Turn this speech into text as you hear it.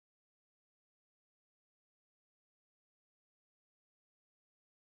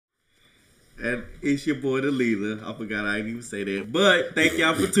And it's your boy, the leader. I forgot I didn't even say that. But thank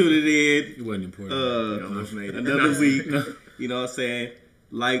y'all for tuning in. It wasn't important. Another week. You know what I'm saying?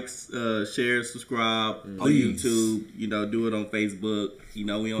 Like, share, subscribe on YouTube. You know, do it on Facebook. You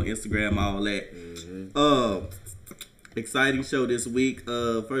know, we on Instagram, all that. Exciting show this week.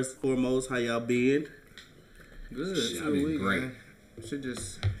 First and foremost, how y'all been? Good. Shit, I've been great. Man. Should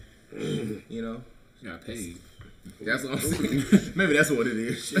just, Got paid. That's what I'm saying. Maybe that's what it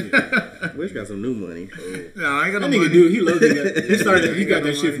is. Shit. Wish got some new money. No, I ain't got no That nigga money. dude, he got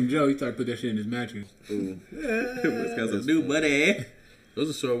that shit from Joe. He started to put that shit in his mattress. Wish got some new money. It was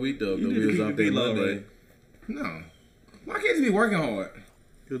a short week though. We was off there Monday. No. Why can't you be working hard?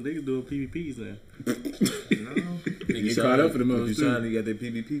 Because niggas doing PPPs now. No. You caught up for the If most you too. signed, you got that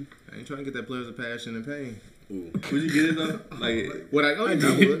P.P.P. I ain't trying to get that players of passion and pain. Would you get it though? Like, What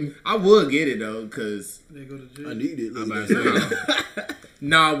I would get it though, cause They go to jail. I need it. I'm about to say.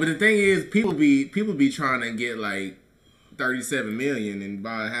 no, but the thing is, people be trying to get like 37 million and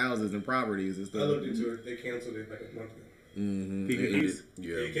buy houses and properties and I stuff. looked into it. They canceled it like a month ago. PPPs?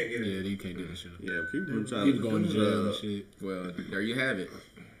 Yeah, you can't get it. Yeah, you can't do that shit. Yeah, people been trying People to going to jail and shit. Well, there you have it.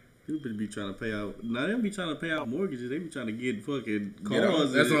 People be trying to pay out. Now they don't be trying to pay out mortgages. They be trying to get fucking Get cars.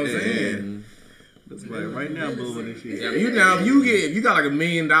 on. That's what I'm saying. That's right now, booming and shit. Yeah, if you got like $1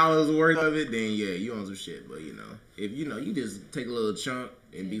 million worth of it, then yeah, you on some shit. But if you just take a little chunk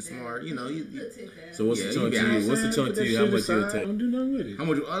and be smart, you So what's the Yeah, chunk you to got you? it. What's the chunk to you? How much you'll take? Don't do nothing with it. how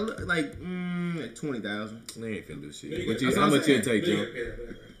much? Like 20,000. They ain't finna do shit. That's But you, what how I'm much you'll saying. take, You Joe? gotta pay that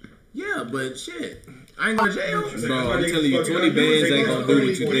back. Yeah, but shit, I ain't going to jail. Bro, I'm telling you, 20 bands ain't gonna do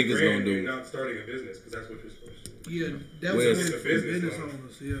what you think it's gonna do. You're not starting a business because that's what you're supposed to do. Yeah, that Well, was it's the a business business loan.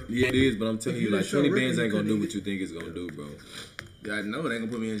 owners. Yeah. Yeah, it is, but I'm telling If you, you like, didn't show 20 Rick, bands you ain't gonna do couldn't what you think it's gonna do, bro. Yeah, I know it ain't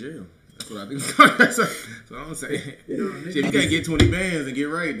gonna put me in jail. That's what I think. That's what I'm saying. Shit, if you can't get 20 bands and get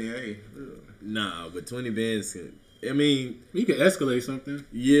right, then hey. Nah, but 20 bands can. I mean, You could escalate something.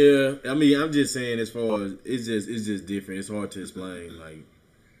 yeah. I mean, I'm just saying, as far as it's just different. It's hard to explain.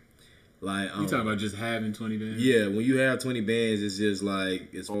 Like You talking about just having 20 bands? yeah, when you have 20 bands, it's just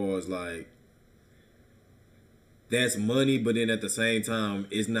like, as far as like, that's money, but then at the same time,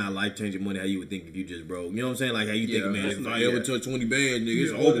 it's not life changing money how you would think if you just broke. You know what I'm saying? Like how you think, man, if I ever touch 20 bands, nigga,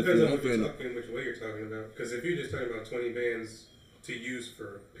 it's Well, over it for depends me. on I'm what you're finna. talking, which way you're talking about. Because if you're just talking about 20 bands to use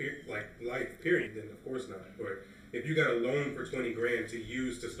for life period, then of course not. But if you got a loan for 20 grand to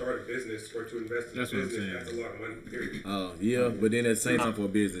use to start a business or to invest in That's a what I'm business, saying. that's a lot of money. Period. Oh yeah, but then at the same time for a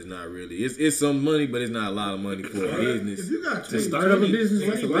business, not really. It's some money, but it's not a lot of money for a business. If you got To 20, start up a business,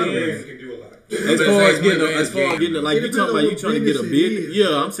 that's a 20 lot of bands bands. can do a lot. As far as getting, like It you depends talking on about, you what trying to get a business it business. is.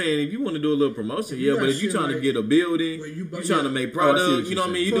 Yeah, I'm saying if you want to do a little promotion, If you yeah. But got if you shit trying to like get a building, where you you buy- trying to yeah. make I see product. what You know what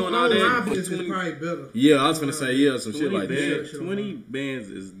I mean? You For doing all online that. business for is 20 probably better. Yeah, I was gonna say yeah, some shit 20 like bands, that. 20 bands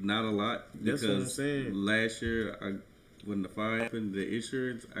is not a lot. That's what I'm Because saying. last year, when the fire happened, the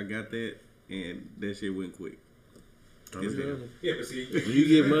insurance, I got that, and that shit went quick. It's hell. Yeah, but see, When you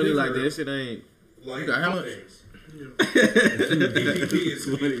get money like that, shit ain't. like got how much? things. PPP is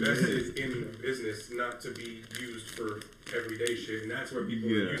to be invested in a business, not to be used for everyday shit, and that's where people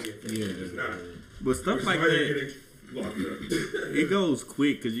are using it for. It's not. But stuff Which is like why they're that, getting locked up. it goes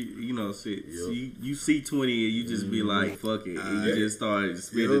quick because you know, shit, you see 20 and you just be like, fuck it. And you just start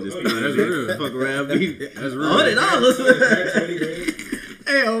spending this. That's real. Fuck around me. That's real. $100.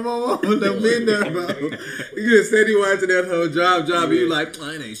 Hell, my mom done been there, bro. You just said you watching that whole job, and you like, oh,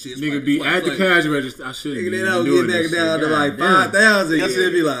 it ain't shit. Nigga be at the cash register. I shouldn't Nigga, be then I was doing getting this that down shit. to like God damn. 5,000. You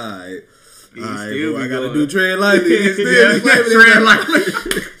should be like, all right, still boy, be I gotta going. do tread lightly. You still be tread lightly.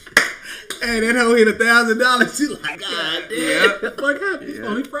 Hey, that hoe hit $1,000. She like, God damn. What the fuck happened? It's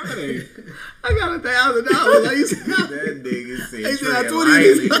only Friday. I got $1,000. Like you said, That nigga They said said I tread 20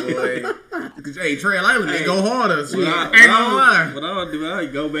 lightly, this boy. Cause hey, tread lightly, they go harder. Shit. What Ain't gonna lie. I'll do, I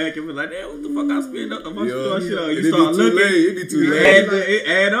go back and be like, damn, what the fuck I spend up the fuck Yo, shit on? it You be start too looking. late. It be too late. It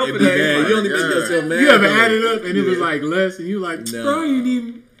add up It and be then bad. You only make God. yourself mad. You ever though. added up and it was like less and you like, Nah. bro, you didn't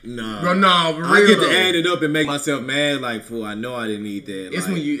even. Nah. Bro, no, for real I get though. to add it up and make myself mad. Like, fool, I know I didn't need that. It's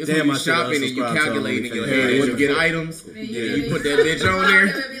like, when you damn, I should've shopping and you unsubscribed to calculating in your OnlyFans. head Yeah, what to get yeah. items. Yeah, You put that bitch on there.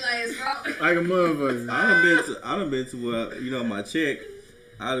 Like a motherfucker. I done been to you know, my check.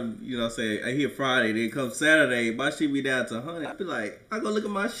 You know, say I hit Friday, then come Saturday, my shit be down to 100. I be like, I go look at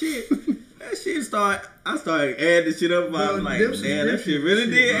my shit. That shit I started adding shit up. I'm like, them damn, that shit really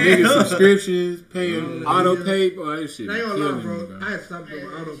subscriptions, did add Nigga up. subscriptions, paying auto pay, boy, that shit. I ain't gonna killing lie, me, bro. I had stopped doing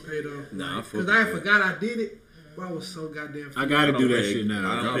auto pay though. Nah, I fuck Because I with forgot I did it. Bro, I was so goddamn. I gotta do that shit now.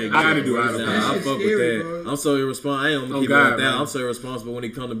 I gotta do auto pay. I fuck with that. Bro. I'm so irresponsible. I ain't gonna keep it like that. I'm so irresponsible when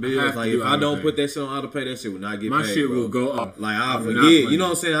it come to bills. Like if I don't put that shit on auto pay, that shit will not get paid. My shit will go off. Like I'll forget. You know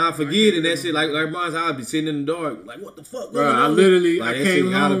what I'm saying? I'll forget and that shit. Like mine, I'll be sitting in the dark. Like what the fuck? Bro, I literally like, I that came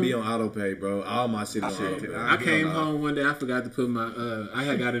shit gotta home. be on auto pay, bro. All my shit on auto pay. I came home one day. I forgot to put my. I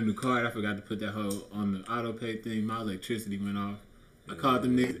had got a new card. I forgot to put that whole on the auto pay thing. My electricity went off. I called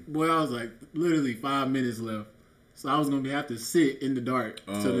them niggas. Boy, I was like literally 5 minutes left. So I was gonna have to sit in the dark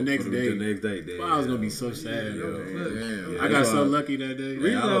till the next day. Boy, I was gonna be so sad. I got so lucky that day.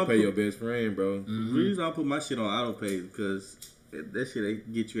 Hey, auto pay your best friend, bro. The reason I put my shit on auto pay is because that shit they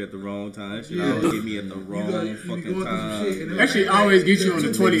get you at the wrong time. That shit always get me at the wrong fucking time. That shit always get you on the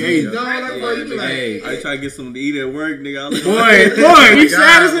 28th. Hey, I try to get something to eat at work, nigga. Boy, you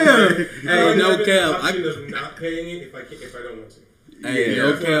sad as hell. Hey, no cap. I of not paying it if I don't want to. Hey,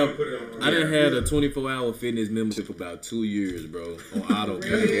 no cap. I done had a 24-hour fitness membership for about 2 years, bro, on auto pay.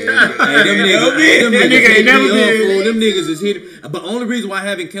 Hey, them niggas is hitting. But only reason why I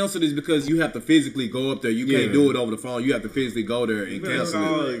haven't canceled is because you have to physically go up there. You can't do it over the phone. You have to physically go there and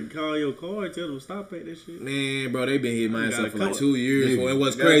cancel it. Call your card, tell them to stop paying that shit. Man, bro, they been hitting my ass up for like 2 years. Bro. It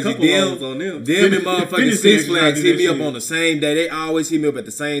was Crazy. crazy. Them and motherfucking Six Flags hit me up on the same day. They always hit me up at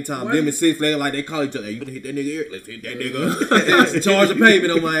the same time. Them and Six Flags, like they call each other. Hey, you can hit that nigga here. Let's hit that nigga. Charge a payment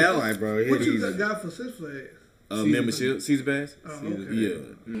on my ass. Like, bro, what you got for Six Flags? Membership, Season Pass. Oh, okay. Yeah.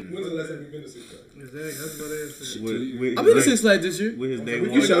 When's the last time you've been to Six Flags? Exactly. That's what it is. I've been to Six Flags this year. With his day You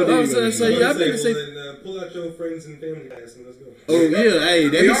one. sure did. Yeah, I've been to Six. Pull out your friends and family pass and let's go. Oh yeah, hey,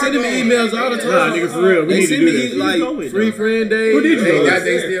 they be sending me emails all the time. Nah, nigga, for real. We They need to send do me that. like free friend days. Who did you go?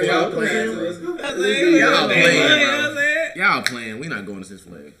 They still y'all playing. Y'all playing. Bro. Y'all playing. We not going to Six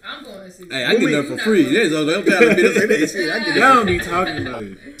Flags. I'm going to see. Hey, I get that for free. There's other. I'm trying to be that shit. I get Y'all don't be talking about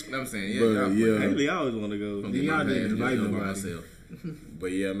it. I'm saying, Bro, yeah. Really, I always want to go. Y'all didn't invite by nobody. myself.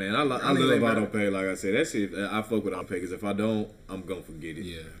 But yeah, man, I love auto pay. Like I said, that shit. I fuck with auto pay because if I don't, I'm gonna forget it.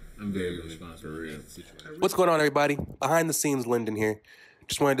 Yeah, I'm very responsible. For real. What's going on, everybody? Behind the scenes, Lyndon here.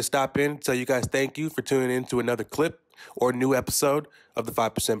 Just wanted to stop in, tell you guys thank you for tuning in to another clip or new episode of the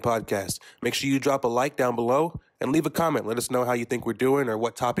 5% Podcast. Make sure you drop a like down below and leave a comment. Let us know how you think we're doing or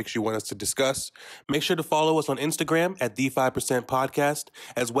what topics you want us to discuss. Make sure to follow us on Instagram at the 5% Podcast,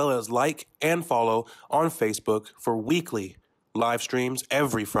 as well as like and follow on Facebook for weekly live streams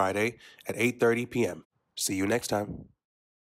every Friday at 8:30 p.m. See you next time.